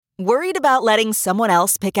Worried about letting someone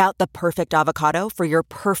else pick out the perfect avocado for your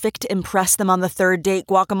perfect impress them on the third date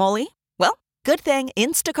guacamole? Well, good thing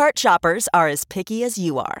Instacart shoppers are as picky as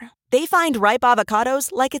you are. They find ripe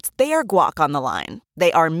avocados like it's their guac on the line.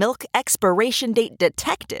 They are milk expiration date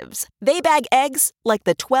detectives. They bag eggs like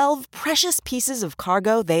the 12 precious pieces of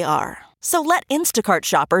cargo they are. So let Instacart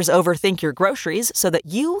shoppers overthink your groceries so that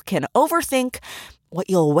you can overthink what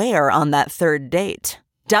you'll wear on that third date.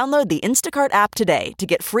 Download the Instacart app today to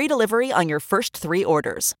get free delivery on your first 3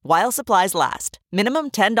 orders, while supplies last.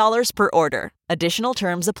 Minimum $10 per order. Additional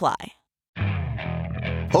terms apply.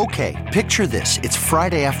 Okay, picture this. It's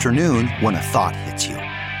Friday afternoon when a thought hits you.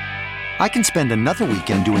 I can spend another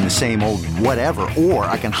weekend doing the same old whatever, or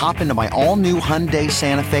I can hop into my all-new Hyundai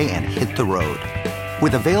Santa Fe and hit the road.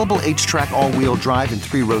 With available H-Track all-wheel drive and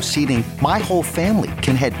 3-row seating, my whole family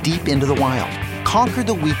can head deep into the wild. Conquer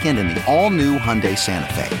the weekend in the all-new Hyundai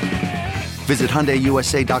Santa Fe. Visit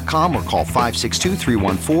HyundaiUSA.com or call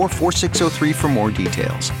 562-314-4603 for more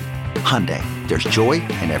details. Hyundai, there's joy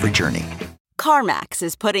in every journey. CarMax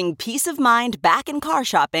is putting peace of mind back in car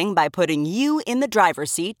shopping by putting you in the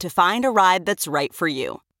driver's seat to find a ride that's right for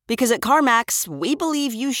you. Because at CarMax, we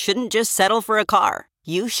believe you shouldn't just settle for a car.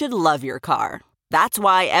 You should love your car. That's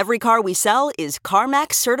why every car we sell is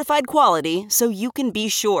CarMax certified quality, so you can be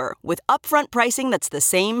sure with upfront pricing that's the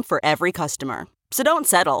same for every customer. So don't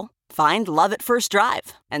settle. Find love at first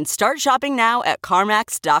drive and start shopping now at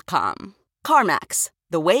CarMax.com. CarMax,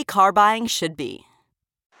 the way car buying should be.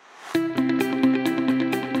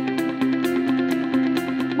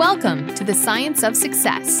 Welcome to the Science of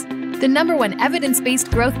Success, the #1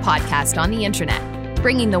 evidence-based growth podcast on the internet,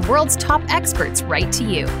 bringing the world's top experts right to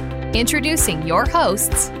you. Introducing your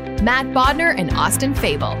hosts, Matt Bodner and Austin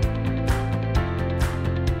Fable.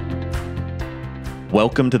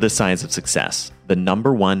 Welcome to the Science of Success, the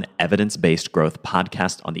 #1 evidence-based growth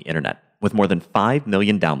podcast on the internet, with more than 5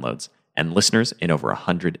 million downloads and listeners in over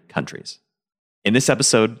 100 countries. In this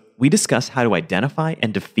episode, we discuss how to identify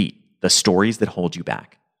and defeat the stories that hold you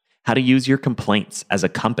back, how to use your complaints as a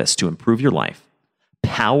compass to improve your life,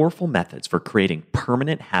 powerful methods for creating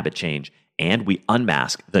permanent habit change, and we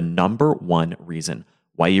unmask the #1 reason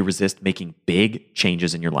why you resist making big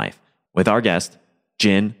changes in your life with our guest,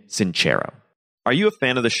 Jen Sincero. Are you a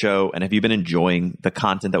fan of the show, and have you been enjoying the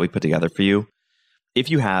content that we put together for you? If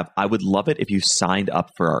you have, I would love it if you signed up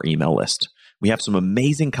for our email list. We have some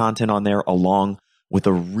amazing content on there, along with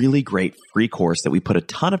a really great free course that we put a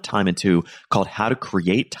ton of time into called How to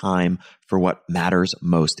Create Time for What Matters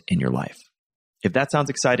Most in Your Life. If that sounds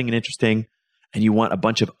exciting and interesting, and you want a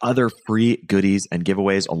bunch of other free goodies and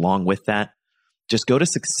giveaways along with that, just go to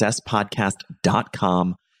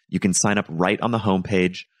successpodcast.com. You can sign up right on the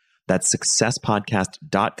homepage. That's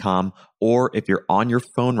successpodcast.com. Or if you're on your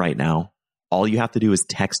phone right now, all you have to do is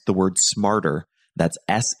text the word SMARTER, that's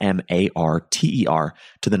SMARTER,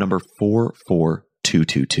 to the number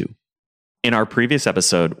 44222. In our previous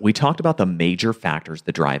episode, we talked about the major factors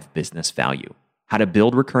that drive business value, how to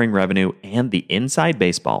build recurring revenue, and the inside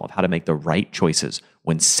baseball of how to make the right choices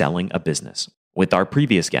when selling a business with our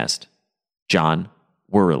previous guest, John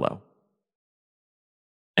Werrillo.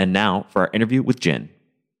 And now for our interview with Jen.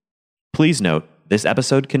 Please note, this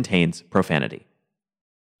episode contains profanity.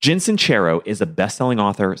 Jen Sincero is a best-selling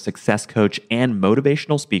author, success coach, and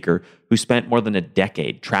motivational speaker who spent more than a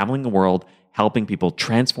decade traveling the world helping people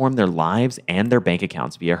transform their lives and their bank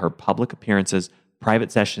accounts via her public appearances,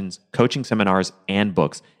 private sessions, coaching seminars, and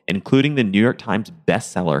books, including the New York Times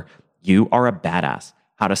bestseller, You Are a Badass,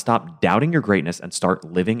 How to Stop Doubting Your Greatness and Start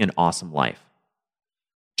Living an Awesome Life.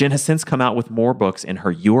 Jen has since come out with more books in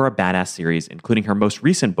her You Are a Badass series, including her most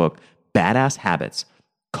recent book, Badass Habits,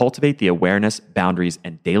 Cultivate the Awareness, Boundaries,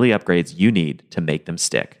 and Daily Upgrades you need to make them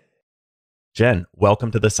stick. Jen,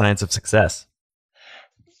 welcome to the Science of Success.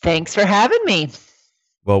 Thanks for having me.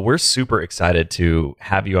 Well, we're super excited to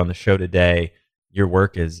have you on the show today. Your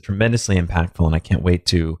work is tremendously impactful, and I can't wait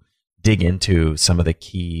to dig into some of the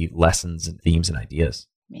key lessons and themes and ideas.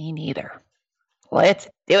 Me neither. Let's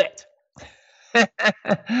do it.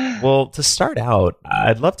 Well, to start out,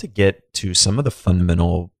 I'd love to get to some of the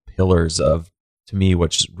fundamental pillars of, to me,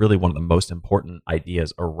 which is really one of the most important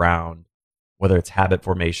ideas around whether it's habit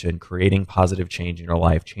formation, creating positive change in your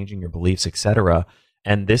life, changing your beliefs, etc.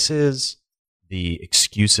 And this is the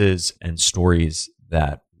excuses and stories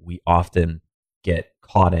that we often get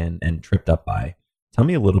caught in and tripped up by. Tell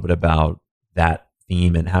me a little bit about that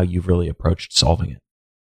theme and how you've really approached solving it.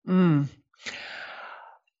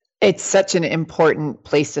 It's such an important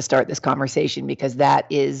place to start this conversation because that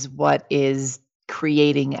is what is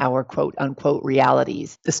creating our quote unquote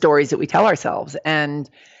realities, the stories that we tell ourselves. And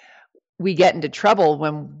we get into trouble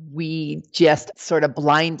when we just sort of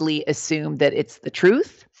blindly assume that it's the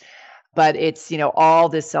truth. But it's, all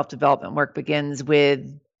this self-development work begins with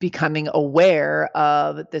becoming aware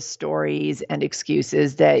of the stories and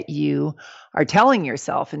excuses that you are telling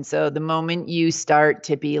yourself. And so the moment you start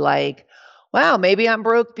to be like, wow, maybe I'm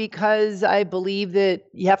broke because I believe that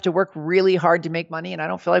you have to work really hard to make money and I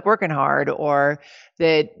don't feel like working hard, or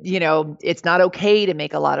that, it's not okay to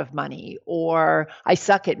make a lot of money, or I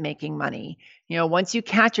suck at making money. Once you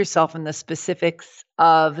catch yourself in the specifics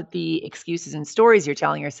of the excuses and stories you're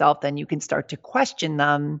telling yourself, then you can start to question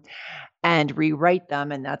them and rewrite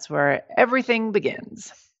them. And that's where everything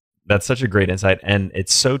begins. That's such a great insight. And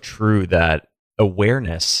it's so true that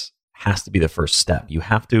awareness has to be the first step. You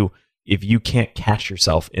have to, if you can't catch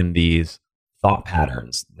yourself in these thought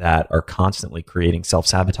patterns that are constantly creating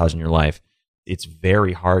self-sabotage in your life, it's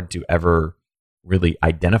very hard to ever really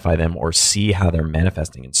identify them or see how they're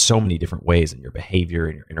manifesting in so many different ways in your behavior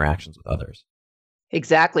and your interactions with others.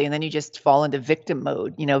 Exactly. And then you just fall into victim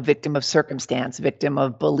mode, victim of circumstance, victim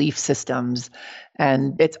of belief systems.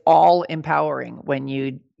 And it's all empowering when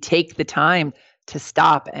you take the time to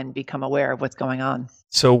stop and become aware of what's going on.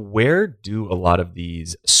 So where do a lot of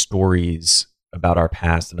these stories about our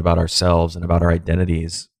past and about ourselves and about our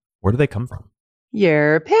identities, where do they come from?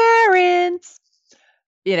 Your parents.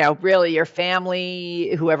 Really your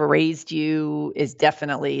family, whoever raised you, is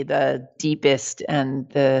definitely the deepest and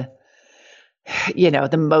the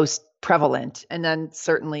most prevalent. And then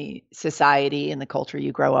certainly society and the culture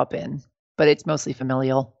you grow up in, but it's mostly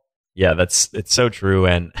familial. Yeah, it's so true.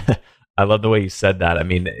 And I love the way you said that. I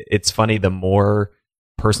mean, it's funny, the more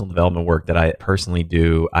personal development work that I personally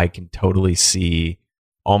do, I can totally see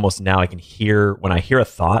almost now I can hear, when I hear a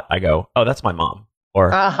thought, I go, oh, that's my mom. Or,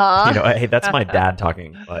 hey, that's my dad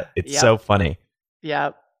talking. But it's so funny.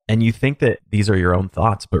 Yeah. And you think that these are your own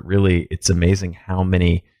thoughts, but really it's amazing how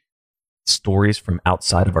many stories from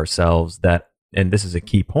outside of ourselves that, and this is a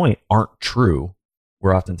key point, aren't true,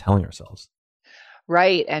 we're often telling ourselves.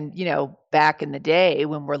 Right. And, back in the day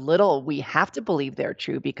when we're little, we have to believe they're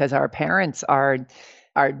true because our parents are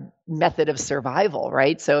our method of survival,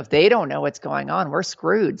 right? So if they don't know what's going on, we're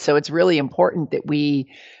screwed. So it's really important that we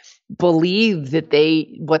believe that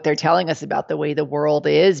what they're telling us about the way the world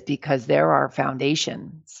is, because they're our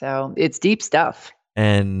foundation. So it's deep stuff.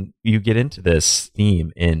 And you get into this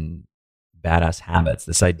theme in Badass Habits,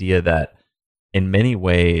 this idea that in many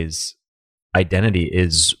ways, identity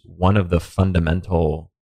is one of the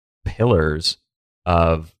fundamental pillars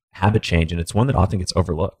of habit change. And it's one that often gets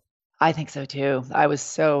overlooked. I think so too. I was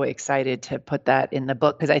so excited to put that in the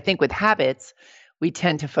book because I think with habits, we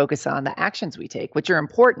tend to focus on the actions we take, which are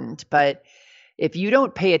important. But if you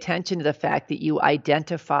don't pay attention to the fact that you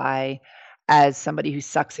identify as somebody who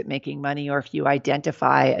sucks at making money, or if you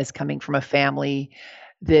identify as coming from a family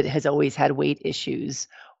that has always had weight issues,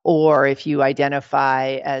 or if you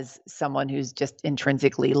identify as someone who's just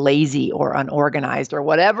intrinsically lazy or unorganized, or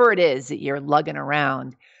whatever it is that you're lugging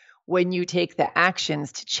around, when you take the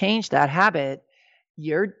actions to change that habit,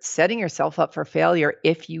 you're setting yourself up for failure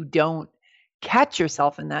if you don't catch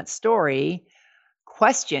yourself in that story,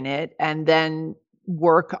 question it, and then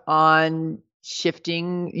work on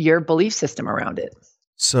shifting your belief system around it.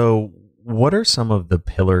 So what are some of the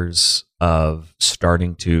pillars of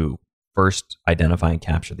starting to first identify and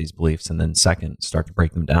capture these beliefs, and then second, start to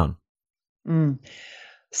break them down?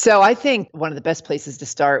 So I think one of the best places to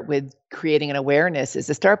start with creating an awareness is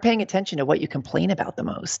to start paying attention to what you complain about the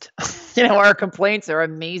most. Our complaints are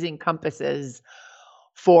amazing compasses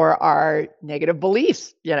for our negative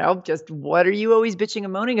beliefs. Just what are you always bitching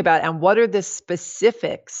and moaning about? And what are the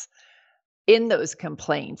specifics in those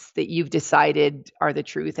complaints that you've decided are the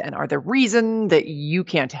truth and are the reason that you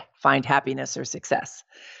can't find happiness or success?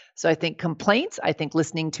 So I think complaints,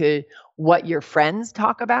 listening to what your friends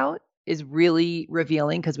talk about is really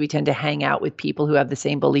revealing, because we tend to hang out with people who have the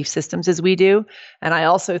same belief systems as we do. And I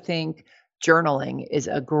also think journaling is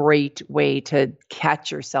a great way to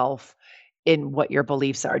catch yourself in what your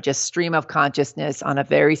beliefs are. Just stream of consciousness on a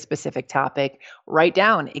very specific topic. Write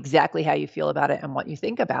down exactly how you feel about it and what you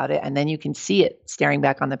think about it. And then you can see it staring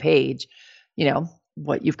back on the page,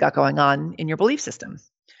 what you've got going on in your belief system.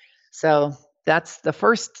 So that's the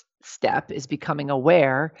first step, is becoming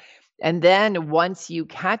aware. And then once you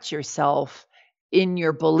catch yourself in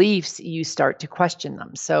your beliefs, you start to question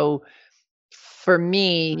them. So for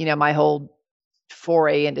me, my whole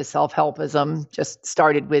foray into self-helpism just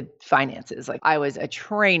started with finances. Like, I was a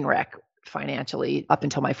train wreck financially up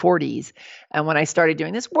until my 40s. And when I started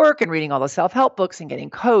doing this work and reading all the self-help books and getting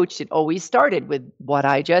coached, it always started with what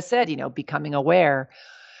I just said, becoming aware.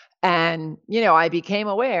 And, I became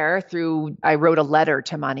aware I wrote a letter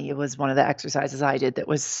to money. It was one of the exercises I did that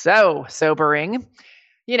was so sobering.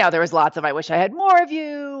 There was lots of, I wish I had more of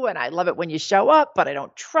you. And I love it when you show up, but I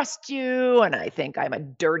don't trust you. And I think I'm a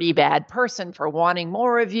dirty, bad person for wanting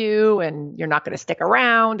more of you. And you're not going to stick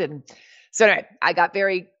around. And so anyway, I got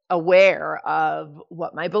very aware of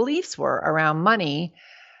what my beliefs were around money.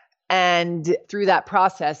 And through that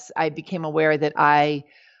process, I became aware that I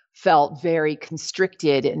felt very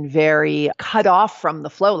constricted and very cut off from the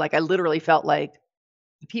flow. Like I literally felt like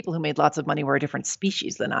the people who made lots of money were a different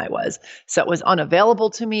species than I was. So it was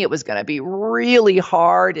unavailable to me. It was going to be really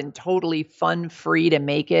hard and totally fun-free to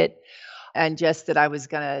make it. And just that I was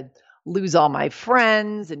going to lose all my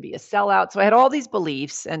friends and be a sellout. So I had all these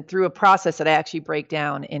beliefs. And through a process that I actually break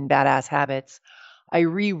down in Badass Habits, I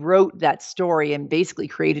rewrote that story and basically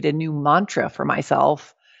created a new mantra for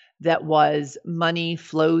myself that was money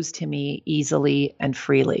flows to me easily and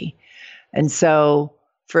freely. And so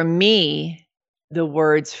for me, the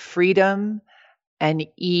words freedom and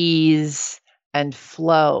ease and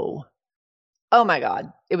flow, oh my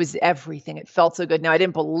God, it was everything. It felt so good. Now, I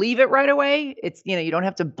didn't believe it right away. It's, you don't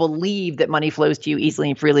have to believe that money flows to you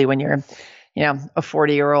easily and freely when you're, a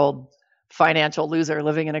 40-year-old financial loser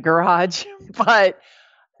living in a garage. But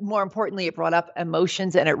more importantly, it brought up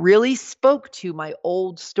emotions and it really spoke to my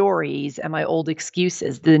old stories and my old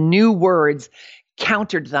excuses. The new words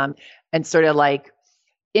countered them and sort of like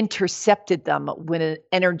intercepted them with an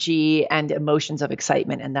energy and emotions of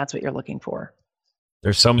excitement. And that's what you're looking for.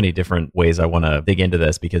 There's so many different ways I want to dig into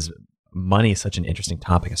this because money is such an interesting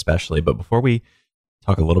topic, especially. But before we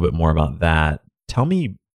talk a little bit more about that, tell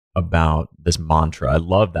me about this mantra. I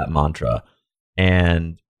love that mantra.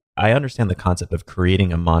 And I understand the concept of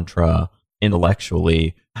creating a mantra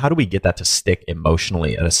intellectually. How do we get that to stick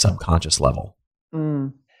emotionally at a subconscious level?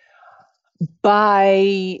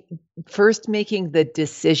 By first making the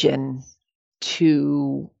decision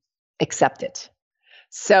to accept it.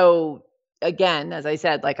 So again, as I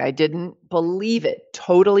said, like I didn't believe it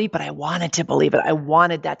totally, but I wanted to believe it. I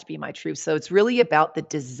wanted that to be my truth. So it's really about the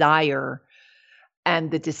desire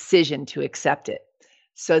and the decision to accept it.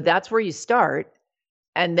 So that's where you start.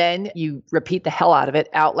 And then you repeat the hell out of it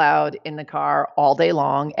out loud in the car all day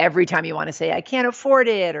long. Every time you want to say, I can't afford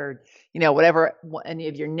it, or, whatever any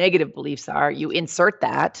of your negative beliefs are, you insert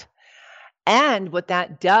that. And what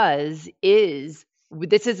that does is,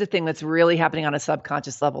 this is the thing that's really happening on a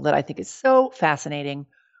subconscious level that I think is so fascinating.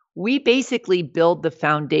 We basically build the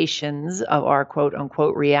foundations of our quote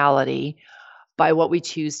unquote reality by what we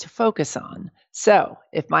choose to focus on. So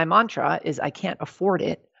if my mantra is, I can't afford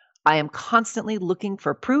it, I am constantly looking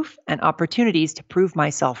for proof and opportunities to prove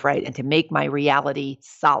myself right and to make my reality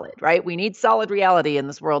solid, right? We need solid reality in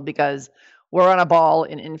this world because we're on a ball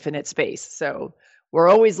in infinite space. So we're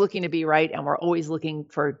always looking to be right and we're always looking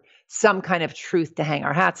for some kind of truth to hang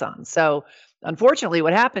our hats on. So unfortunately,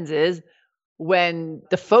 what happens is when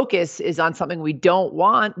the focus is on something we don't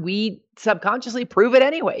want, we subconsciously prove it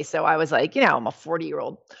anyway. So I was like, I'm a 40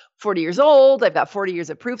 years old. I've got 40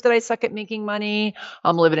 years of proof that I suck at making money.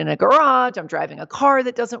 I'm living in a garage. I'm driving a car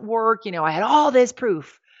that doesn't work. I had all this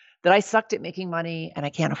proof that I sucked at making money and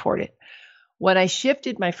I can't afford it. When I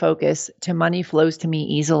shifted my focus to money flows to me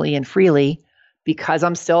easily and freely, because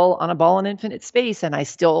I'm still on a ball in infinite space and I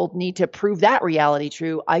still need to prove that reality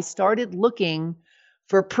true, I started looking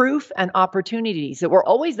for proof and opportunities that were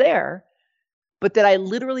always there, but that I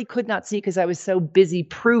literally could not see because I was so busy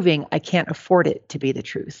proving I can't afford it to be the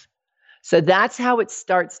truth. So that's how it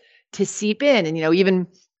starts to seep in. And, even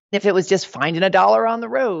if it was just finding $1 on the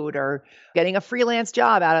road or getting a freelance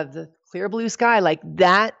job out of the clear blue sky, like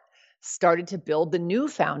that started to build the new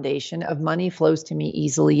foundation of money flows to me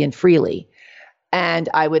easily and freely. And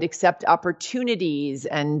I would accept opportunities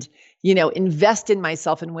and, invest in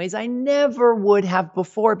myself in ways I never would have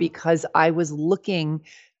before because I was looking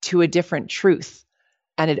to a different truth.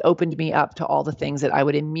 And it opened me up to all the things that I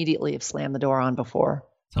would immediately have slammed the door on before.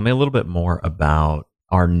 Tell me a little bit more about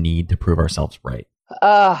our need to prove ourselves right.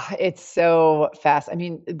 It's so fast. I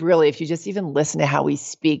mean, really, if you just even listen to how we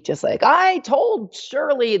speak, just like, I told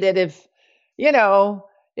Shirley that if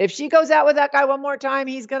she goes out with that guy one more time,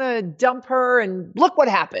 he's going to dump her and look what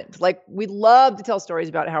happened. Like we love to tell stories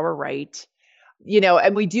about how we're right,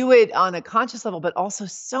 and we do it on a conscious level, but also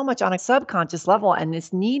so much on a subconscious level. And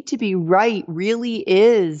this need to be right really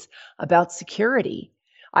is about security.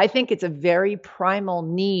 I think it's a very primal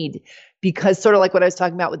need because sort of like what I was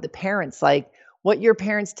talking about with the parents, like what your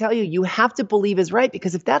parents tell you, you have to believe is right.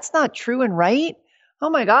 Because if that's not true and right, oh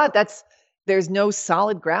my God, there's no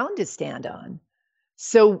solid ground to stand on.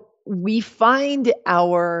 So we find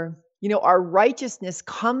our our righteousness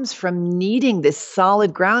comes from needing this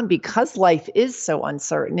solid ground because life is so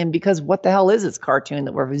uncertain and because what the hell is this cartoon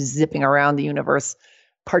that we're zipping around the universe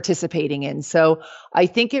participating in? So I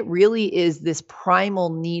think it really is this primal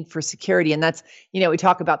need for security. And that's, we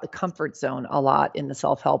talk about the comfort zone a lot in the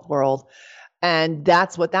self-help world. And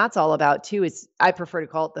that's what that's all about too. Is I prefer to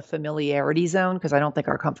call it the familiarity zone because I don't think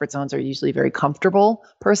our comfort zones are usually very comfortable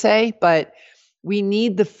per se, but we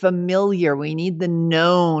need the familiar, we need the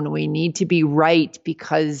known, we need to be right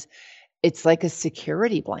because it's like a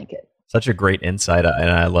security blanket. Such a great insight. And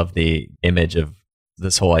I love the image of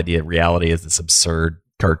this whole idea of reality is this absurd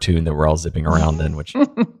cartoon that we're all zipping around in, which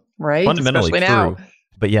right? fundamentally Especially true. now.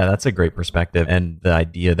 But yeah, that's a great perspective. And the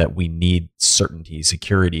idea that we need certainty,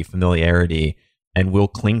 security, familiarity, and we'll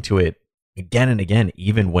cling to it again and again,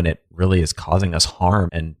 even when it really is causing us harm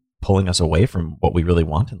and pulling us away from what we really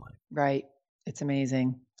want in life. Right. It's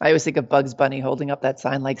amazing. I always think of Bugs Bunny holding up that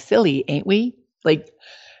sign like, silly, ain't we? Like,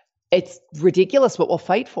 it's ridiculous what we'll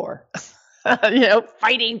fight for.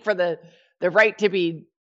 Fighting for the right to be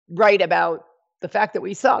right about the fact that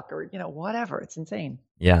we suck or, whatever. It's insane.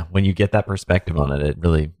 Yeah. When you get that perspective on it, it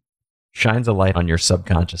really shines a light on your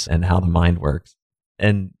subconscious and how the mind works.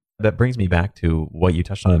 And that brings me back to what you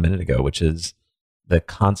touched on a minute ago, which is the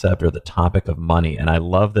concept or the topic of money. And I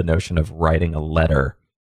love the notion of writing a letter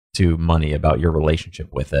to money about your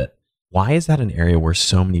relationship with it. Why is that an area where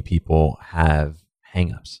so many people have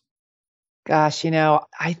hangups? Gosh,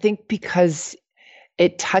 I think because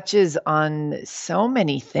it touches on so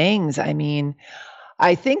many things. I mean,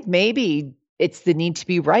 I think maybe it's the need to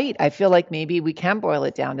be right. I feel like maybe we can boil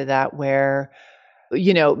it down to that where,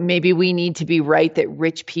 maybe we need to be right that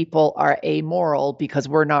rich people are amoral because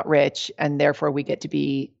we're not rich and therefore we get to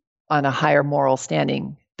be on a higher moral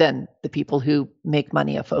standing than the people who make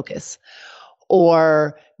money a focus.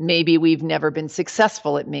 Or maybe we've never been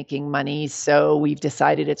successful at making money, so we've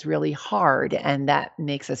decided it's really hard, and that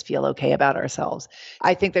makes us feel okay about ourselves.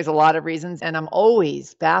 I think there's a lot of reasons, and I'm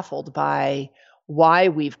always baffled by why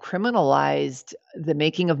we've criminalized the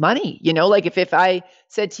making of money. Like if I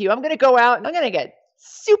said to you, I'm going to go out and I'm going to get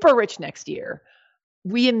super rich next year,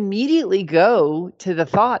 we immediately go to the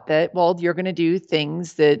thought that, well, you're going to do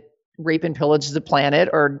things that rape and pillage the planet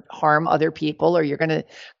or harm other people, or you're going to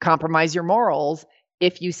compromise your morals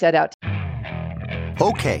if you set out to.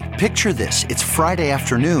 Okay, picture this. It's Friday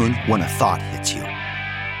afternoon when a thought hits you.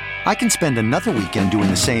 I can spend another weekend doing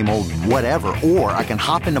the same old whatever, or I can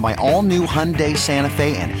hop into my all-new Hyundai Santa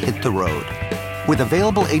Fe and hit the road. With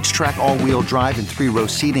available H-Track all-wheel drive and 3-row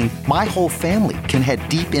seating, my whole family can head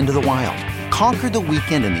deep into the wild. Conquer the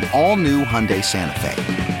weekend in the all-new Hyundai Santa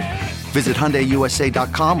Fe. Visit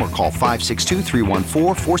HyundaiUSA.com or call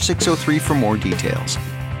 562-314-4603 for more details.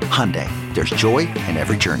 Hyundai, there's joy in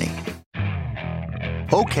every journey.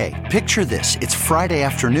 Okay, picture this. It's Friday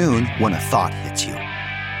afternoon when a thought hits you.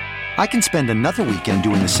 I can spend another weekend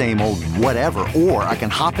doing the same old whatever, or I can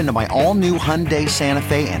hop into my all-new Hyundai Santa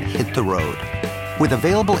Fe and hit the road. With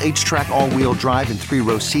available H-Track all-wheel drive and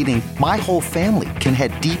 3-row seating, my whole family can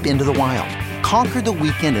head deep into the wild. Conquer the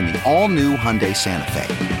weekend in the all-new Hyundai Santa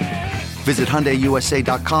Fe. Visit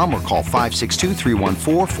HyundaiUSA.com or call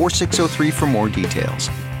 562-314-4603 for more details.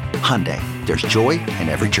 Hyundai, there's joy in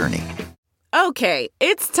every journey. Okay,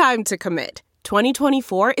 it's time to commit.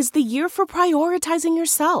 2024 is the year for prioritizing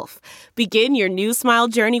yourself. Begin your new smile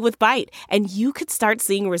journey with Byte, and you could start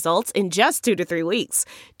seeing results in just 2 to 3 weeks.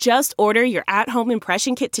 Just order your at-home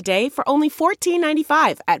impression kit today for only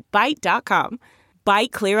 $14.95 at Byte.com.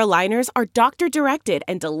 Byte Clear aligners are doctor-directed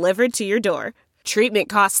and delivered to your door. Treatment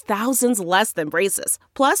costs thousands less than braces.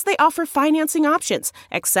 Plus, they offer financing options,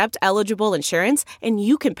 accept eligible insurance, and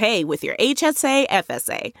you can pay with your HSA,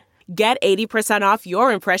 FSA. Get 80% off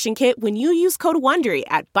your impression kit when you use code WONDERY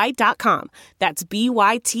at Byte.com. That's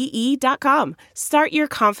BYTE.com. Start your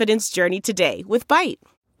confidence journey today with Byte.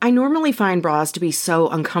 I normally find bras to be so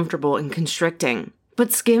uncomfortable and constricting,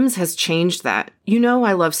 but Skims has changed that.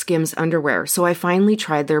 I love Skims underwear, so I finally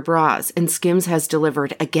tried their bras, and Skims has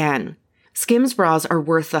delivered again. Skims bras are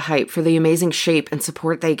worth the hype for the amazing shape and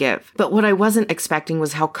support they give, but what I wasn't expecting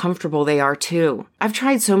was how comfortable they are too. I've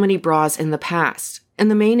tried so many bras in the past, and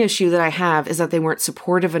the main issue that I have is that they weren't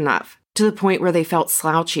supportive enough, to the point where they felt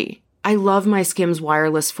slouchy. I love my Skims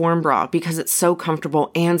wireless form bra because it's so comfortable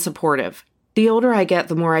and supportive. The older I get,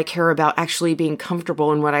 the more I care about actually being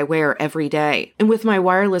comfortable in what I wear every day. And with my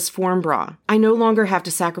wireless form bra, I no longer have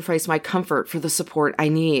to sacrifice my comfort for the support I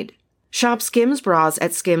need. Shop Skims bras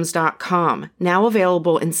at skims.com, now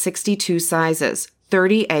available in 62 sizes,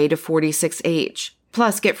 30A to 46H.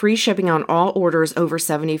 Plus, get free shipping on all orders over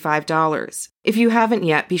 $75. If you haven't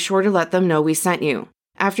yet, be sure to let them know we sent you.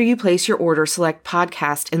 After you place your order, select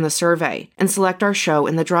podcast in the survey and select our show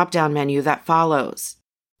in the drop-down menu that follows.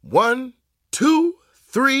 1, 2,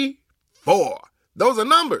 3, 4. Those are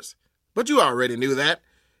numbers, but you already knew that.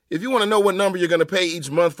 If you want to know what number you're going to pay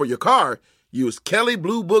each month for your car, use Kelley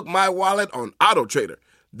Blue Book My Wallet on Auto Trader.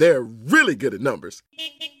 They're really good at numbers.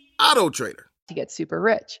 Auto Trader. To get super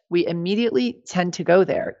rich, we immediately tend to go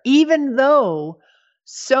there, even though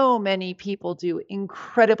so many people do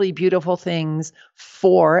incredibly beautiful things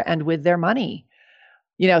for and with their money.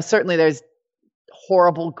 Certainly there's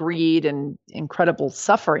horrible greed and incredible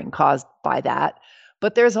suffering caused by that.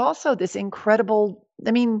 But there's also this incredible,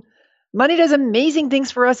 money does amazing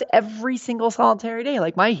things for us every single solitary day.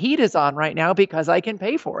 Like my heat is on right now because I can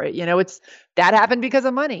pay for it. That happened because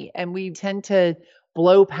of money. And we tend to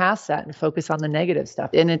blow past that and focus on the negative stuff.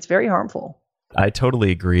 And it's very harmful. I totally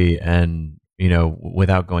agree. And,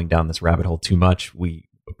 without going down this rabbit hole too much,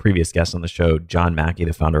 a previous guest on the show, John Mackey,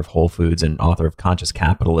 the founder of Whole Foods and author of Conscious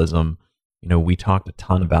Capitalism, we talked a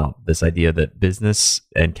ton about this idea that business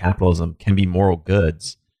and capitalism can be moral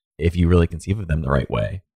goods if you really conceive of them the right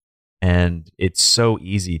way. And it's so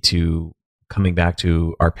easy to, coming back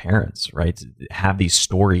to our parents, right, to have these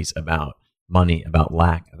stories about money, about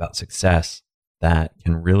lack, about success that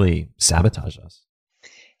can really sabotage us.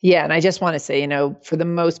 Yeah. And I just want to say, for the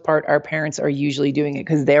most part, our parents are usually doing it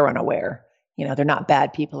because they're unaware. They're not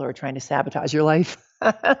bad people who are trying to sabotage your life.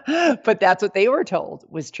 But that's what they were told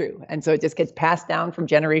was true. And so it just gets passed down from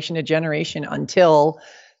generation to generation until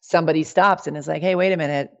somebody stops and is like, hey, wait a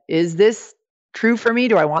minute, is this true for me?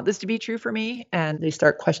 Do I want this to be true for me? And they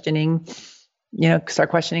start questioning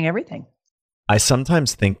everything. I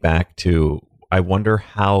sometimes think back to, I wonder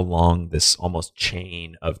how long this almost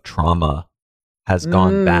chain of trauma has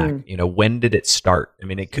gone back. When did it start?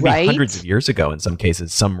 It could be hundreds of years ago in some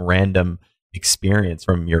cases, some random experience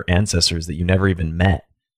from your ancestors that you never even met.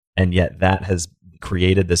 And yet that has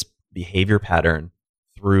created this behavior pattern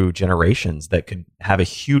through generations that could have a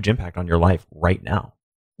huge impact on your life right now.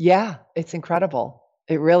 Yeah, it's incredible.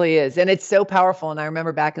 It really is. And it's so powerful. And I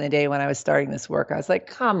remember back in the day when I was starting this work, I was like,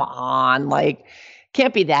 come on,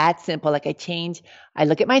 can't be that simple. I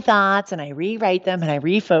look at my thoughts and I rewrite them and I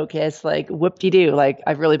refocus, whoop-de-doo.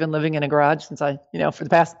 I've really been living in a garage since for the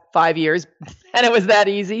past 5 years and it was that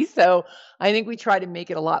easy. So I think we try to make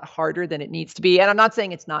it a lot harder than it needs to be. And I'm not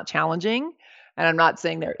saying it's not challenging and I'm not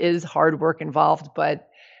saying there is hard work involved, but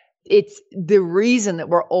it's the reason that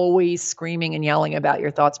we're always screaming and yelling about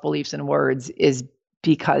your thoughts, beliefs, and words is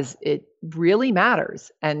because it really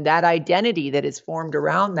matters. And that identity that is formed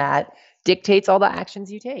around that dictates all the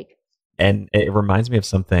actions you take. And it reminds me of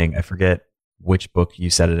something, I forget which book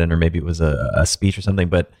you said it in, or maybe it was a speech or something,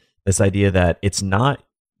 but this idea that it's not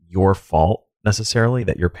your fault necessarily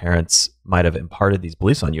that your parents might have imparted these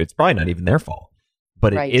beliefs on you. It's probably not even their fault,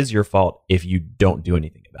 but it is your fault if you don't do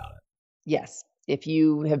anything about it. Yes. If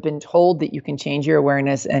you have been told that you can change your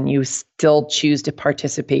awareness and you still choose to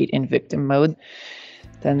participate in victim mode,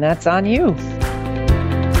 then that's on you.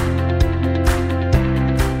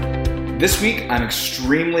 This week, I'm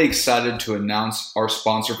extremely excited to announce our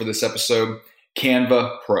sponsor for this episode,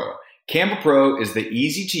 Canva Pro. Canva Pro is the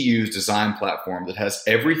easy-to-use design platform that has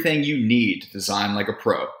everything you need to design like a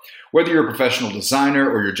pro. Whether you're a professional designer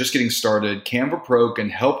or you're just getting started, Canva Pro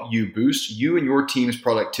can help you boost you and your team's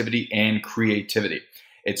productivity and creativity.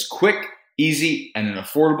 It's quick, easy, and an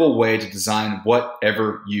affordable way to design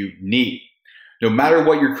whatever you need. No matter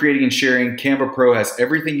what you're creating and sharing, Canva Pro has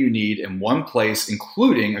everything you need in one place,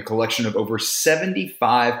 including a collection of over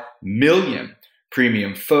 75 million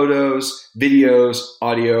premium photos, videos,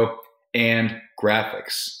 audio, and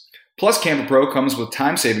graphics. Plus, Canva Pro comes with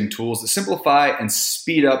time-saving tools that simplify and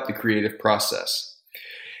speed up the creative process.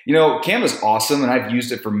 Canva's awesome, and I've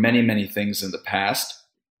used it for many, many things in the past.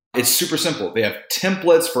 It's super simple. They have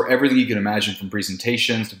templates for everything you can imagine, from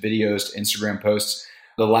presentations to videos to Instagram posts.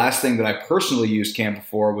 The last thing that I personally used Canva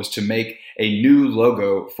for was to make a new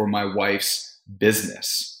logo for my wife's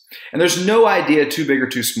business. And there's no idea too big or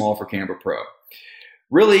too small for Canva Pro.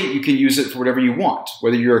 Really, you can use it for whatever you want.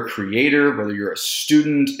 Whether you're a creator, whether you're a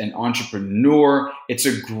student, an entrepreneur, it's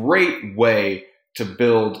a great way to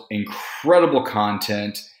build incredible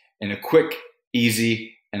content in a quick,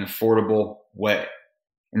 easy, and affordable way.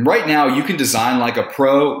 And right now, you can design like a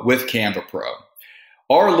pro with Canva Pro.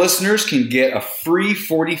 Our listeners can get a free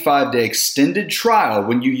 45-day extended trial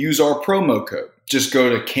when you use our promo code. Just go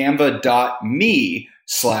to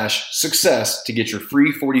canva.me/success to get your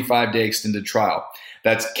free 45-day extended trial.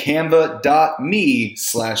 That's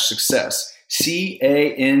canva.me/success.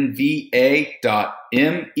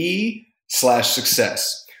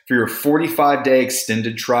 canva.me/success. For your 45-day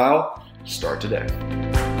extended trial, start today.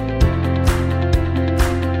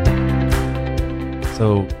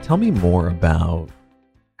 So tell me more about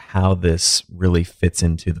how this really fits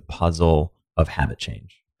into the puzzle of habit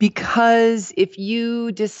change. Because if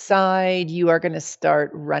you decide you are going to start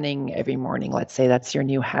running every morning, let's say that's your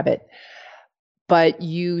new habit, but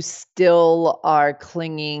you still are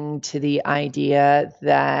clinging to the idea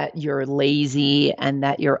that you're lazy and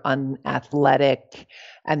that you're unathletic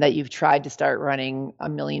and that you've tried to start running a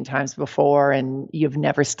million times before and you've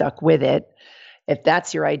never stuck with it, if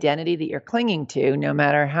that's your identity that you're clinging to, no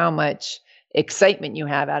matter how much excitement you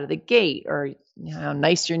have out of the gate or how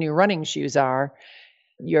nice your new running shoes are,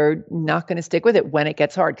 you're not going to stick with it when it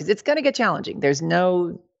gets hard because it's going to get challenging. There's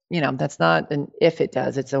no, that's not an if it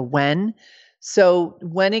does, it's a when. So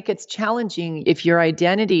when it gets challenging, if your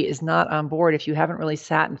identity is not on board, if you haven't really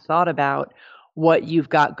sat and thought about what you've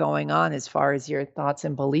got going on as far as your thoughts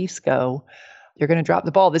and beliefs go, you're going to drop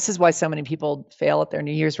the ball. This is why so many people fail at their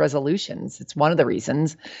New Year's resolutions. It's one of the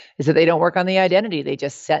reasons is that they don't work on the identity. They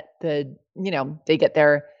just set they get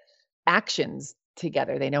their actions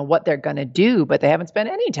together. They know what they're going to do, but they haven't spent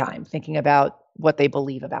any time thinking about what they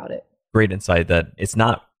believe about it. Great insight that it's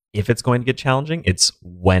not if it's going to get challenging, it's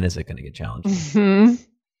when is it going to get challenging? Mm-hmm.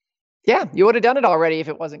 Yeah, you would have done it already if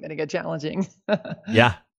it wasn't going to get challenging.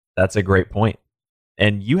 Yeah, that's a great point.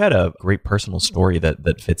 And you had a great personal story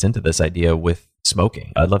that fits into this idea with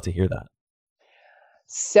smoking. I'd love to hear that.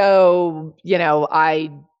 So, I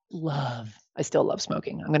still love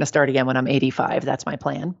smoking. I'm going to start again when I'm 85. That's my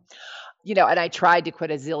plan. And I tried to quit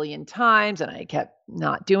a zillion times and I kept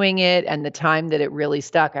not doing it. And the time that it really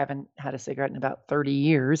stuck, I haven't had a cigarette in about 30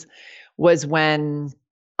 years, was when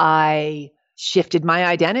I shifted my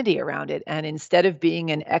identity around it. And instead of being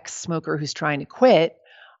an ex-smoker who's trying to quit,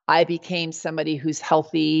 I became somebody who's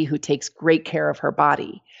healthy, who takes great care of her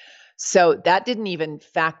body. So that didn't even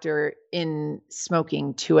factor in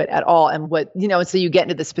smoking to it at all. And so you get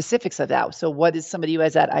into the specifics of that. So what is somebody who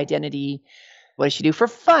has that identity? What does she do for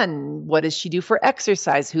fun? What does she do for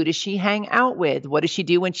exercise? Who does she hang out with? What does she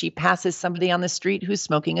do when she passes somebody on the street who's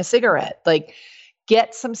smoking a cigarette? Like,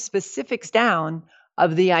 get some specifics down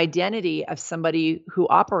of the identity of somebody who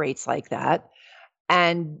operates like that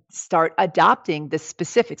and start adopting the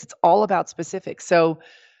specifics. It's all about specifics. So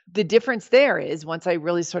the difference there is once I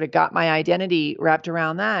really sort of got my identity wrapped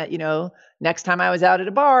around that, next time I was out at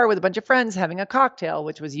a bar with a bunch of friends having a cocktail,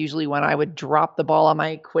 which was usually when I would drop the ball on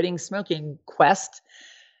my quitting smoking quest,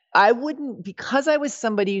 I wouldn't, because I was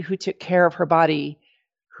somebody who took care of her body,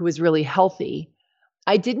 who was really healthy,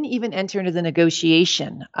 I didn't even enter into the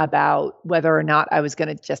negotiation about whether or not I was going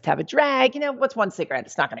to just have a drag. What's one cigarette?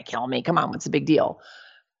 It's not going to kill me. Come on, what's the big deal?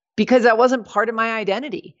 Because that wasn't part of my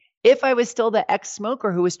identity. If I was still the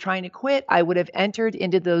ex-smoker who was trying to quit, I would have entered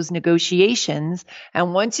into those negotiations.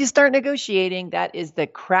 And once you start negotiating, that is the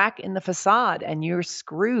crack in the facade and you're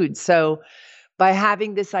screwed. So by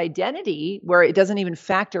having this identity where it doesn't even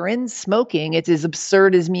factor in smoking, it's as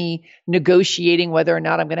absurd as me negotiating whether or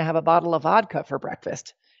not I'm going to have a bottle of vodka for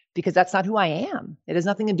breakfast, because that's not who I am. It has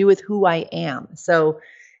nothing to do with who I am. So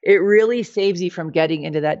it really saves you from getting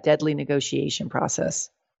into that deadly negotiation process.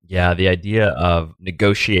 Yeah, the idea of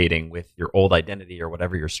negotiating with your old identity or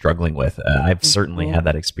whatever you're struggling with. I've certainly had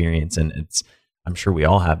that experience, and I'm sure we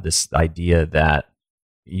all have this idea that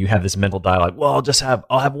you have this mental dialogue. Well,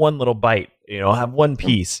 I'll have one little bite, I'll have one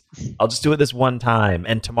piece. I'll just do it this one time,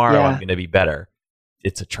 and tomorrow I'm going to be better.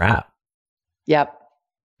 It's a trap. Yep,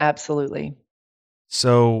 absolutely.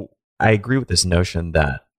 So I agree with this notion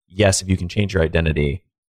that yes, if you can change your identity,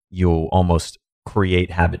 you'll almost create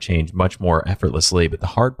habit change much more effortlessly. But the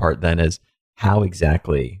hard part then is how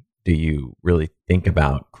exactly do you really think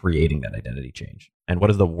about creating that identity change? And what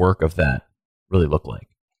does the work of that really look like?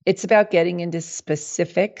 It's about getting into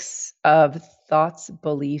specifics of thoughts,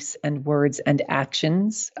 beliefs, and words and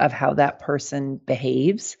actions of how that person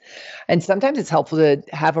behaves. And sometimes it's helpful to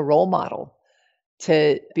have a role model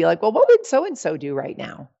to be like, well, what would so-and-so do right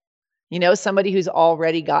now? Somebody who's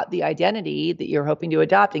already got the identity that you're hoping to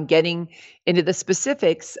adopt, and getting into the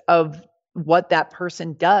specifics of what that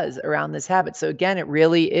person does around this habit. So again, it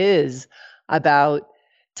really is about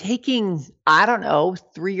taking,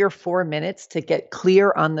 3 or 4 minutes to get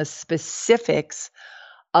clear on the specifics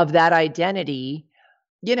of that identity.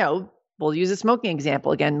 We'll use a smoking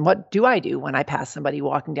example again. What do I do when I pass somebody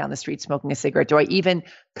walking down the street smoking a cigarette? Do I even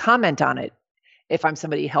comment on it? If I'm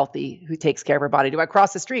somebody healthy who takes care of her body, do I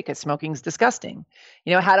cross the street because smoking is disgusting?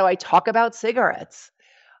 How do I talk about cigarettes?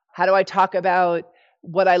 How do I talk about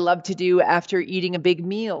what I love to do after eating a big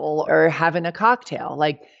meal or having a cocktail?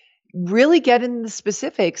 Like, really get in the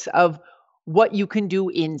specifics of what you can do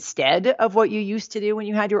instead of what you used to do when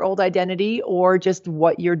you had your old identity, or just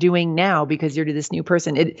what you're doing now because you're this new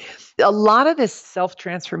person. A lot of this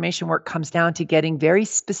self-transformation work comes down to getting very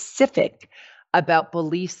specific about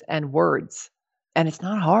beliefs and words. And it's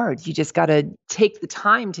not hard. You just got to take the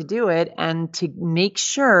time to do it and to make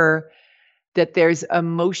sure that there's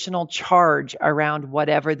emotional charge around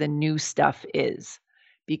whatever the new stuff is.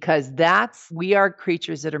 Because we are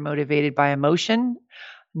creatures that are motivated by emotion,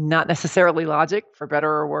 not necessarily logic, for better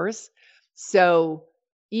or worse. So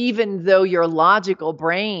even though your logical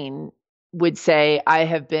brain would say, I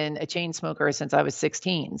have been a chain smoker since I was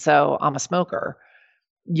 16, so I'm a smoker,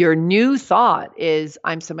 your new thought is,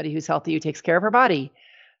 I'm somebody who's healthy, who takes care of her body.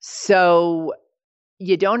 So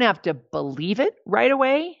you don't have to believe it right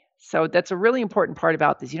away. So that's a really important part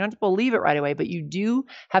about this. You don't have to believe it right away, but you do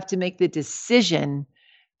have to make the decision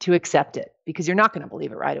to accept it, because you're not going to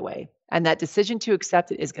believe it right away. And that decision to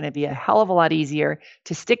accept it is going to be a hell of a lot easier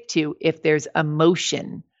to stick to if there's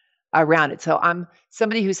emotion around it. So I'm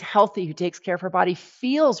somebody who's healthy, who takes care of her body,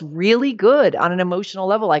 feels really good on an emotional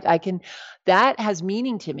level. Like that has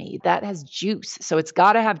meaning to me. That has juice. So it's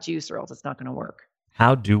got to have juice or else it's not going to work.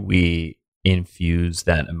 How do we infuse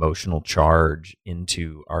that emotional charge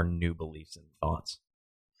into our new beliefs and thoughts?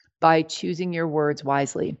 By choosing your words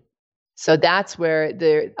wisely. So that's where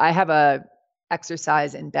I have a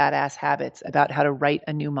exercise in Badass Habits about how to write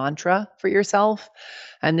a new mantra for yourself.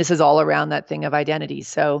 And this is all around that thing of identity.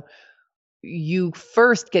 So you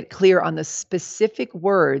first get clear on the specific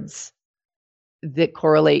words that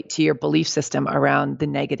correlate to your belief system around the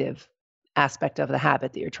negative aspect of the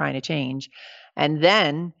habit that you're trying to change. And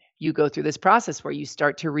then you go through this process where you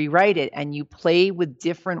start to rewrite it and you play with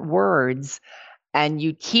different words and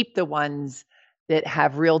you keep the ones that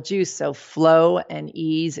have real juice. So flow and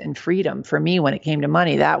ease and freedom. For me, when it came to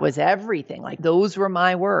money, that was everything. Like those were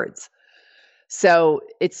my words. So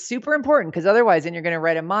it's super important, because otherwise then you're going to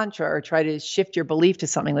write a mantra or try to shift your belief to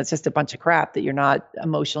something that's just a bunch of crap that you're not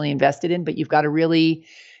emotionally invested in. But you've got to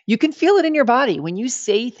you can feel it in your body. When you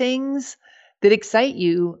say things that excite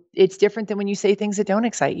you, it's different than when you say things that don't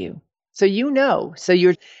excite you. So so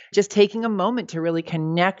you're just taking a moment to really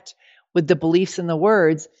connect with the beliefs and the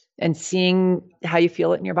words and seeing how you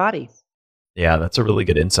feel it in your body. Yeah, that's a really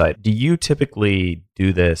good insight. Do you typically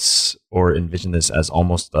do this or envision this as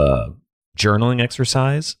almost a journaling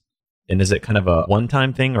exercise? And is it kind of a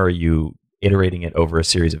one-time thing, or are you iterating it over a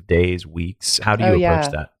series of days, weeks? How do you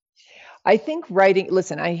approach that? I think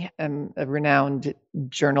listen, I am a renowned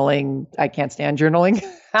journaling. I can't stand journaling.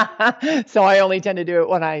 So I only tend to do it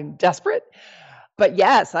when I'm desperate. But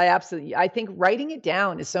yes, I think writing it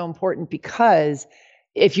down is so important, because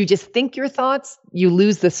if you just think your thoughts, you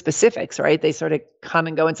lose the specifics, right? They sort of come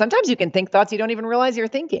and go. And sometimes you can think thoughts you don't even realize you're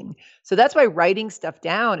thinking. So that's why writing stuff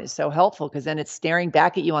down is so helpful, because then it's staring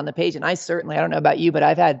back at you on the page. And I don't know about you, but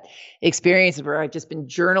I've had experiences where I've just been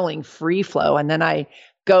journaling free flow. And then I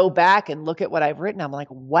go back and look at what I've written. I'm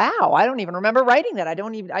like, wow, I don't even remember writing that.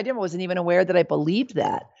 I wasn't even aware that I believed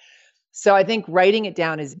that. So I think writing it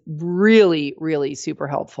down is really, really super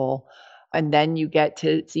helpful. And then you get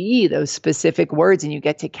to see those specific words and you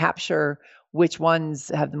get to capture which ones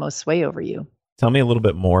have the most sway over you. Tell me a little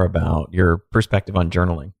bit more about your perspective on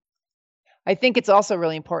journaling. I think it's also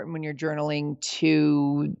really important when you're journaling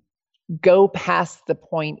to go past the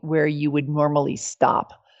point where you would normally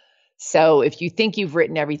stop. So if you think you've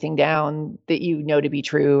written everything down that you know to be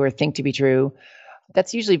true or think to be true,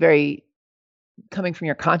 that's usually very coming from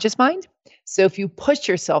your conscious mind. So if you push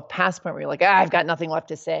yourself past the point where you're like, I've got nothing left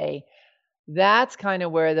to say, that's kind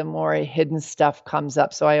of where the more hidden stuff comes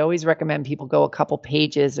up. So I always recommend people go a couple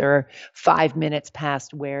pages or 5 minutes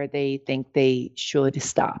past where they think they should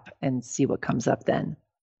stop and see what comes up then.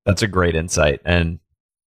 That's a great insight, and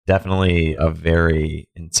definitely a very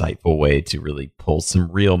insightful way to really pull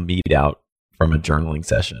some real meat out from a journaling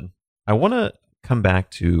session. I want to come back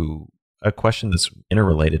to a question that's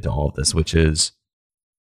interrelated to all of this, which is,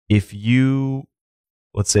 if you,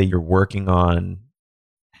 let's say you're working on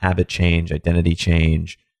habit change, identity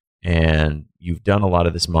change, and you've done a lot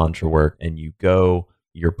of this mantra work, and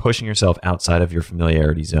you're pushing yourself outside of your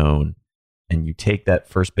familiarity zone, and you take that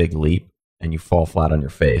first big leap and you fall flat on your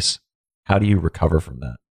face. How do you recover from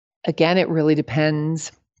that? Again, it really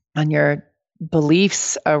depends on your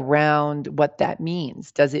beliefs around what that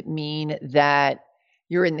means. Does it mean that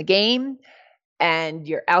you're in the game and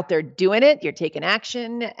you're out there doing it, you're taking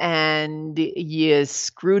action, and you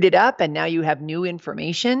screwed it up and now you have new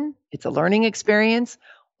information? It's a learning experience.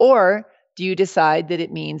 Or do you decide that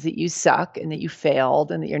it means that you suck and that you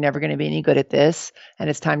failed and that you're never going to be any good at this and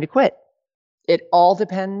it's time to quit? It all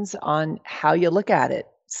depends on how you look at it.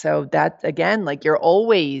 So that, again, like, you're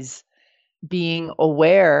always being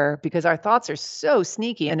aware, because our thoughts are so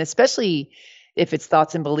sneaky. And especially if it's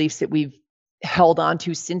thoughts and beliefs that we've held on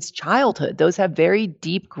to since childhood, those have very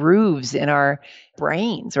deep grooves in our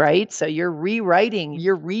brains, right? So you're rewriting,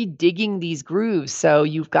 you're redigging these grooves. So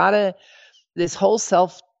you've got to, this whole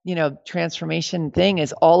self, transformation thing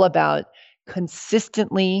is all about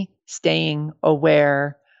consistently staying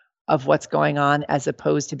aware of what's going on, as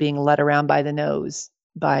opposed to being led around by the nose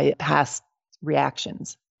by past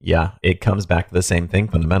reactions. Yeah, it comes back to the same thing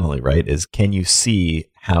fundamentally, right? Is, can you see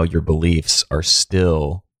how your beliefs are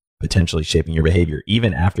still potentially shaping your behavior?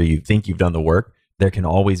 Even after you think you've done the work, there can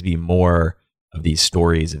always be more of these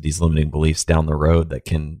stories of these limiting beliefs down the road that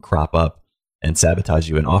can crop up and sabotage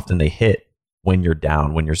you. And often they hit when you're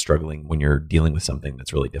down, when you're struggling, when you're dealing with something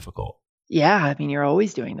that's really difficult. Yeah, I mean, you're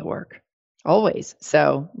always doing the work, always.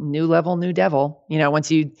 So new level, new devil.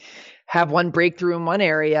 Once you have one breakthrough in one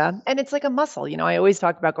area, and it's like a muscle. I always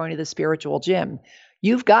talk about going to the spiritual gym.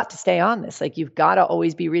 You've got to stay on this. Like, you've got to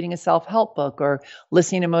always be reading a self-help book or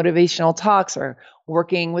listening to motivational talks or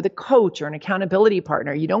working with a coach or an accountability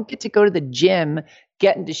partner. You don't get to go to the gym,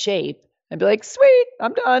 get into shape, and be like, sweet,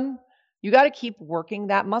 I'm done. You got to keep working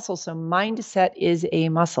that muscle. So mindset is a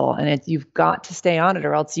muscle, and you've got to stay on it,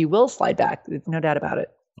 or else you will slide back. There's no doubt about it.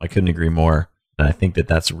 I couldn't agree more. And I think that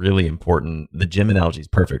that's really important. The gym analogy is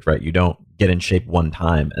perfect, right? You don't get in shape one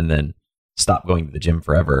time and then stop going to the gym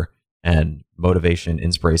forever. And motivation,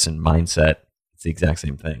 inspiration, mindset, it's the exact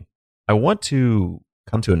same thing. I want to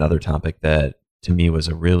come to another topic that to me was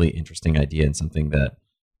a really interesting idea, and something that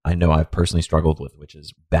I know I've personally struggled with, which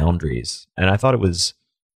is boundaries. And I thought it was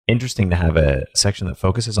interesting to have a section that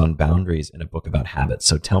focuses on boundaries in a book about habits.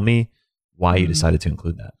 So tell me why you decided to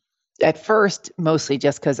include that. At first, mostly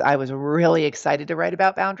just because I was really excited to write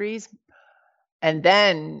about boundaries. And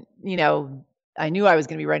then, I knew I was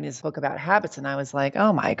going to be writing this book about habits, and I was like,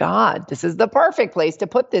 oh my God, this is the perfect place to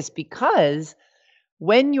put this, because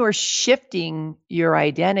when you're shifting your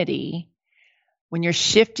identity, when you're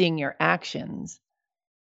shifting your actions,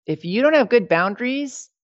 if you don't have good boundaries,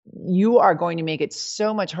 you are going to make it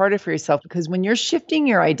so much harder for yourself, because when you're shifting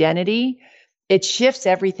your identity, it shifts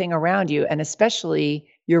everything around you, and especially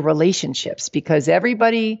your relationships, because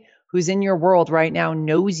everybody who's in your world right now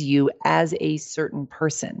knows you as a certain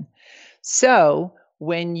person. So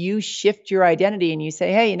when you shift your identity and you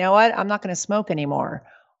say, hey, you know what? I'm not going to smoke anymore.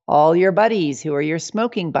 All your buddies who are your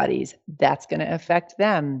smoking buddies, that's going to affect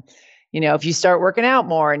them. If you start working out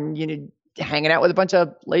more and, hanging out with a bunch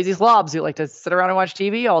of lazy slobs who like to sit around and watch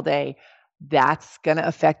TV all day, that's going to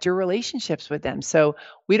affect your relationships with them. So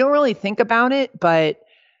we don't really think about it, but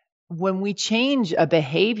when we change a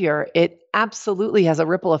behavior, it absolutely has a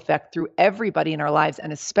ripple effect through everybody in our lives,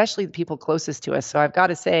 and especially the people closest to us. So I've got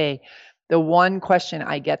to say, the one question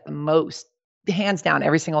I get the most, hands down,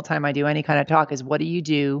 every single time I do any kind of talk, is, what do you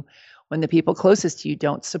do when the people closest to you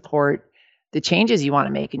don't support the changes you want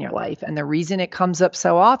to make in your life? And the reason it comes up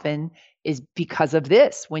so often is because of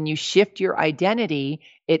this. When you shift your identity,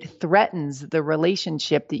 it threatens the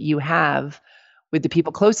relationship that you have with the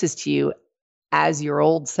people closest to you as your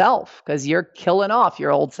old self, because you're killing off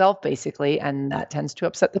your old self, basically. And that tends to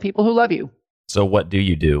upset the people who love you. So what do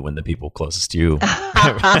you do when the people closest to you?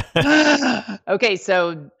 Okay,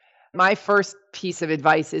 so my first piece of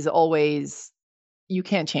advice is always, you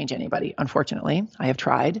can't change anybody, unfortunately. I have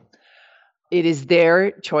tried. It is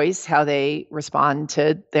their choice how they respond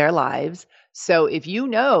to their lives. So if you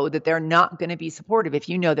know that they're not going to be supportive, if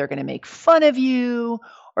you know they're going to make fun of you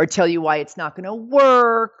or tell you why it's not going to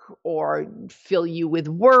work or fill you with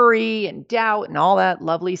worry and doubt and all that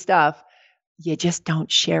lovely stuff, you just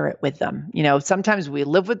don't share it with them. Sometimes we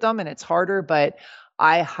live with them and it's harder, but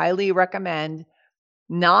I highly recommend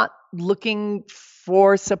not looking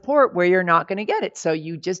for support where you're not going to get it. So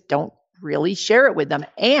you just don't really share it with them.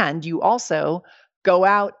 And you also go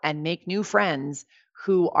out and make new friends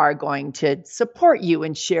who are going to support you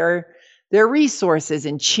and share their resources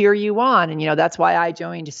and cheer you on. And, that's why I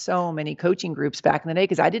joined so many coaching groups back in the day,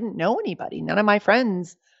 because I didn't know anybody. None of my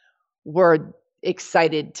friends were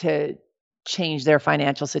excited to change their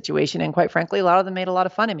financial situation. And quite frankly, a lot of them made a lot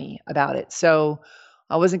of fun of me about it. So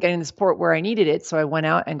I wasn't getting the support where I needed it. So I went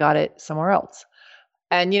out and got it somewhere else.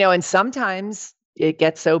 And, and sometimes it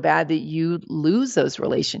gets so bad that you lose those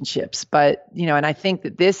relationships. But, and I think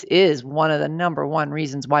that this is one of the number one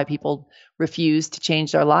reasons why people refuse to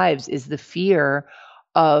change their lives, is the fear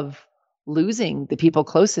of losing the people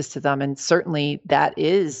closest to them. And certainly that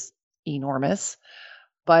is enormous.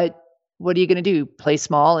 But what are you going to do? Play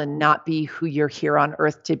small and not be who you're here on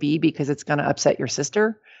earth to be because it's going to upset your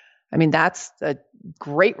sister? I mean, that's a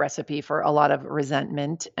great recipe for a lot of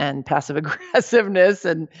resentment and passive aggressiveness.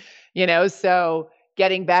 And, so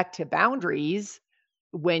getting back to boundaries,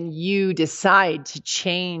 when you decide to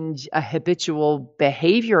change a habitual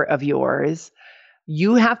behavior of yours,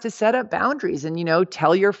 you have to set up boundaries and,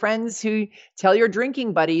 tell your friends tell your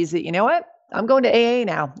drinking buddies that, you know what, I'm going to AA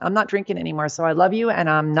now. I'm not drinking anymore. So I love you and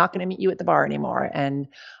I'm not going to meet you at the bar anymore. And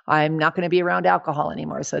I'm not going to be around alcohol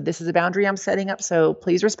anymore. So this is a boundary I'm setting up. So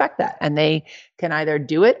please respect that. And they can either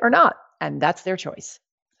do it or not. And that's their choice.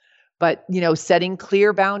 But, setting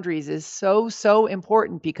clear boundaries is so, so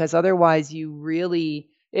important because otherwise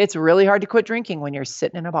it's really hard to quit drinking when you're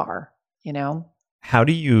sitting in a bar, How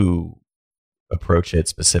do you approach it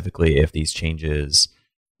specifically if these changes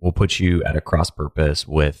will put you at a cross purpose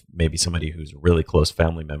with maybe somebody who's a really close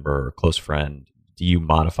family member or close friend? Do you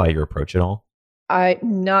modify your approach at all? I'm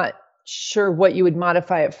not sure what you would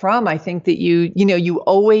modify it from. I think that you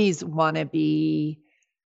always want to be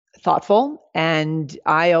thoughtful. And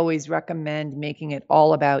I always recommend making it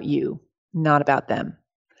all about you, not about them.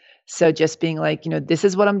 So just being like, this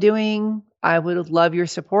is what I'm doing. I would love your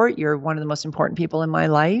support. You're one of the most important people in my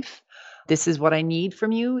life. This is what I need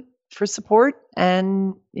from you for support.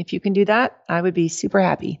 And if you can do that, I would be super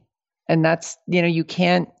happy. And that's, you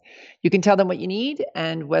can tell them what you need,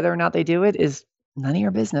 and whether or not they do it is none of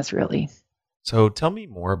your business, really. So tell me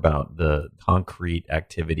more about the concrete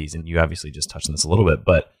activities. And you obviously just touched on this a little bit,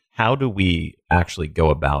 but how do we actually go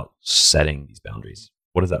about setting these boundaries?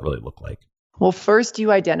 What does that really look like? Well, first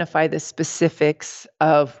you identify the specifics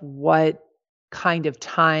of what kind of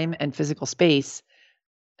time and physical space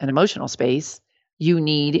and emotional space you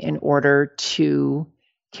need in order to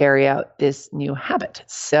carry out this new habit.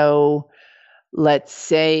 So let's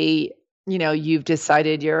say, you've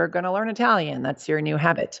decided you're going to learn Italian. That's your new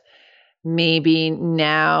habit. Maybe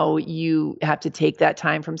now you have to take that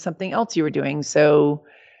time from something else you were doing. So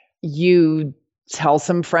you tell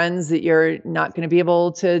some friends that you're not going to be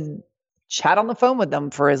able to chat on the phone with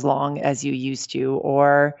them for as long as you used to,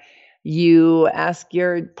 or you ask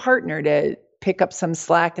your partner to pick up some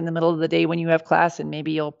slack in the middle of the day when you have class, and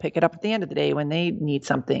maybe you'll pick it up at the end of the day when they need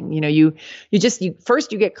something. You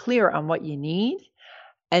first you get clear on what you need,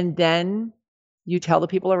 and then you tell the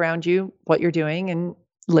people around you what you're doing and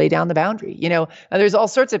lay down the boundary. And there's all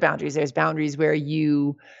sorts of boundaries. There's boundaries where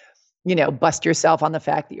you bust yourself on the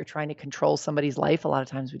fact that you're trying to control somebody's life. A lot of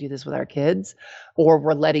times we do this with our kids, or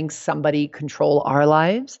we're letting somebody control our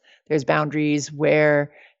lives. There's boundaries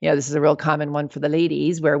where, this is a real common one for the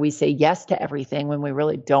ladies, where we say yes to everything when we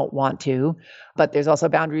really don't want to. But there's also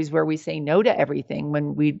boundaries where we say no to everything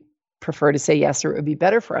when we prefer to say yes, or it would be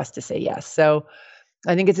better for us to say yes. So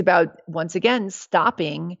I think it's about, once again,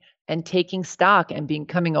 stopping and taking stock and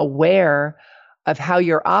becoming aware of how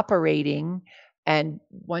you're operating. And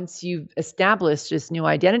once you've established this new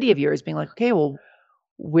identity of yours, being like, okay, well,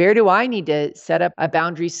 where do I need to set up a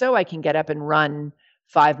boundary so I can get up and run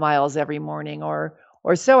 5 miles every morning, or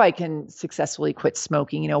so I can successfully quit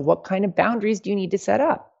smoking? What kind of boundaries do you need to set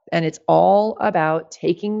up? And it's all about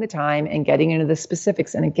taking the time and getting into the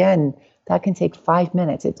specifics. And again, that can take 5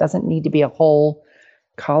 minutes. It doesn't need to be a whole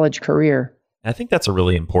college career. I think that's a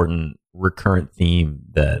really important recurrent theme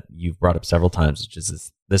that you've brought up several times, which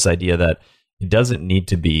is this idea that it doesn't need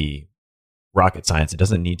to be rocket science. It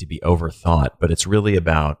doesn't need to be overthought, but it's really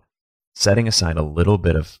about setting aside a little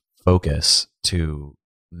bit of focus to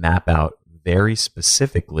map out very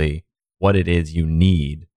specifically what it is you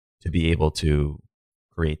need to be able to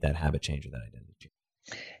create that habit change or that identity change.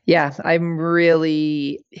 Yeah, I'm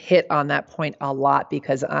really hit on that point a lot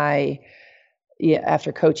because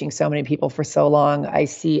after coaching so many people for so long, I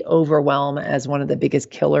see overwhelm as one of the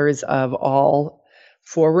biggest killers of all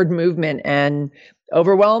forward movement. And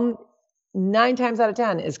overwhelm 9 times out of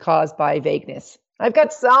 10 is caused by vagueness. I've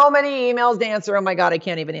got so many emails to answer. Oh my God, I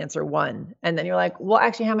can't even answer one. And then you're like, well,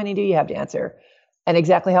 actually, how many do you have to answer? And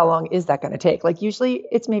exactly how long is that going to take? Like usually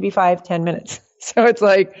it's maybe 5-10 minutes. So it's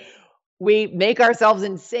like we make ourselves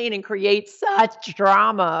insane and create such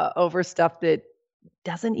drama over stuff that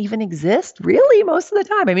doesn't even exist really most of the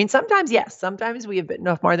time. I mean, sometimes, yes, sometimes we have bitten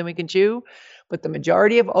off more than we can chew, but the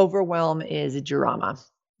majority of overwhelm is drama.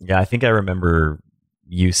 Yeah, I think I remember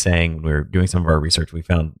you saying when we were doing some of our research, we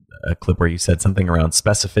found a clip where you said something around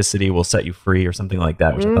specificity will set you free or something like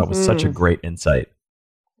that, which I thought was such a great insight.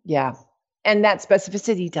 Yeah. And that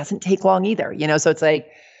specificity doesn't take long either. So it's like,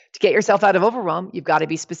 to get yourself out of overwhelm, you've got to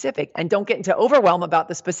be specific, and don't get into overwhelm about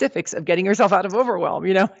the specifics of getting yourself out of overwhelm.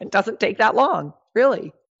 It doesn't take that long,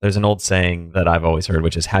 really. There's an old saying that I've always heard,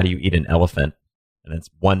 which is, how do you eat an elephant? And it's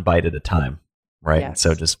one bite at a time, right? Yes.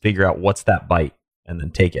 So just figure out what's that bite and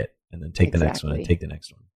then take it, and then take the next one and take the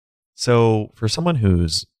next one. So for someone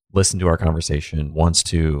who's listened to our conversation, wants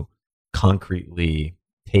to concretely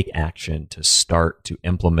take action to start to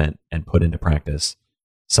implement and put into practice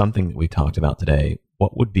something that we talked about today,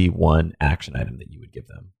 what would be one action item that you would give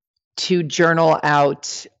them? To journal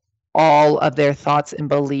out all of their thoughts and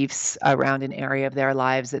beliefs around an area of their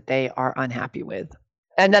lives that they are unhappy with.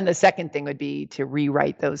 And then the second thing would be to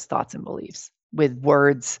rewrite those thoughts and beliefs with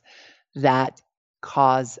words that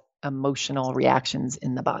cause emotional reactions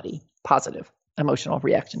in the body, positive emotional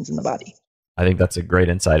reactions in the body. I think that's a great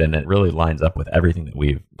insight, and it really lines up with everything that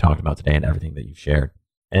we've talked about today and everything that you've shared.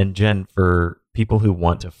 And Jen, for people who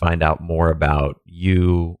want to find out more about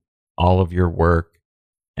you, all of your work,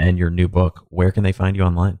 and your new book, where can they find you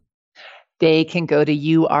online? They can go to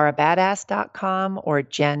youareabadass.com or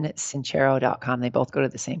jensincero.com. They both go to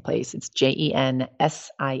the same place. It's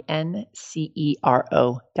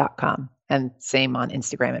JenSincero.com. And same on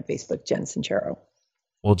Instagram and Facebook, Jen Sincero.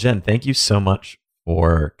 Well, Jen, thank you so much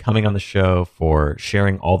for coming on the show, for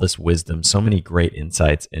sharing all this wisdom, so many great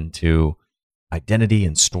insights into identity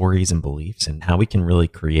and stories and beliefs and how we can really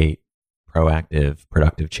create proactive,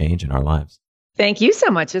 productive change in our lives. Thank you so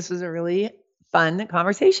much. This was a really fun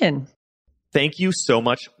conversation. Thank you so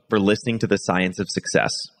much for listening to The Science of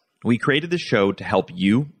Success. We created this show to help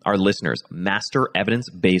you, our listeners, master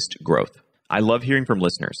evidence-based growth. I love hearing from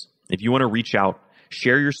listeners. If you want to reach out,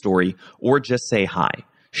 share your story, or just say hi,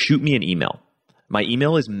 shoot me an email. My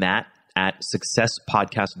email is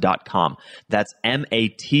matt@successpodcast.com. That's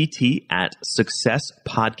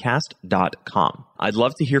matt@successpodcast.com. I'd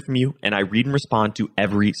love to hear from you, and I read and respond to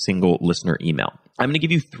every single listener email. I'm going to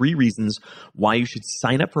give you 3 reasons why you should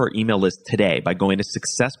sign up for our email list today by going to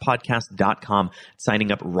successpodcast.com,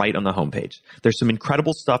 signing up right on the homepage. There's some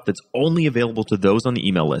incredible stuff that's only available to those on the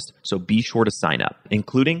email list, so be sure to sign up,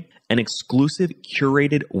 including an exclusive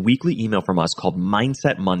curated weekly email from us called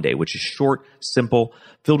Mindset Monday, which is short, simple,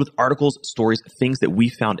 filled with articles, stories, things that we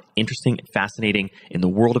found interesting and fascinating in the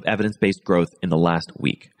world of evidence-based growth in the last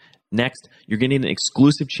week. Next, you're getting an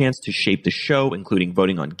exclusive chance to shape the show, including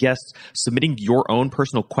voting on guests, submitting your own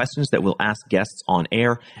personal questions that we'll ask guests on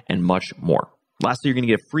air, and much more. Lastly, you're going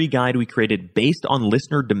to get a free guide we created based on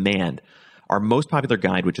listener demand, our most popular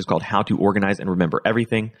guide, which is called How to Organize and Remember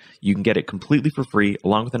Everything. You can get it completely for free,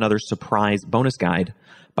 along with another surprise bonus guide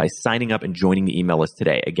by signing up and joining the email list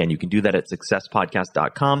today. Again, you can do that at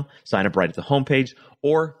successpodcast.com, sign up right at the homepage,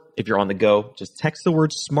 or if you're on the go, just text the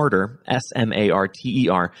word SMARTER,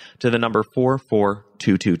 SMARTER, to the number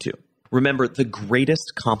 44222. Remember, the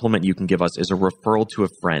greatest compliment you can give us is a referral to a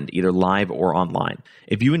friend, either live or online.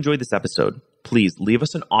 If you enjoyed this episode, please leave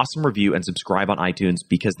us an awesome review and subscribe on iTunes,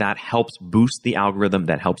 because that helps boost the algorithm,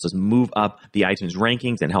 that helps us move up the iTunes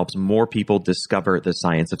rankings and helps more people discover the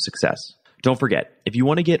science of success. Don't forget, if you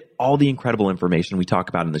want to get all the incredible information we talk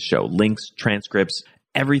about in the show, links, transcripts,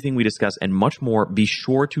 everything we discuss, and much more, be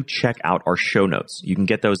sure to check out our show notes. You can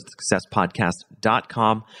get those at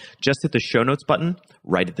successpodcast.com. Just hit the show notes button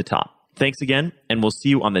right at the top. Thanks again, and we'll see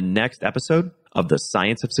you on the next episode of The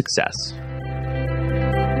Science of Success.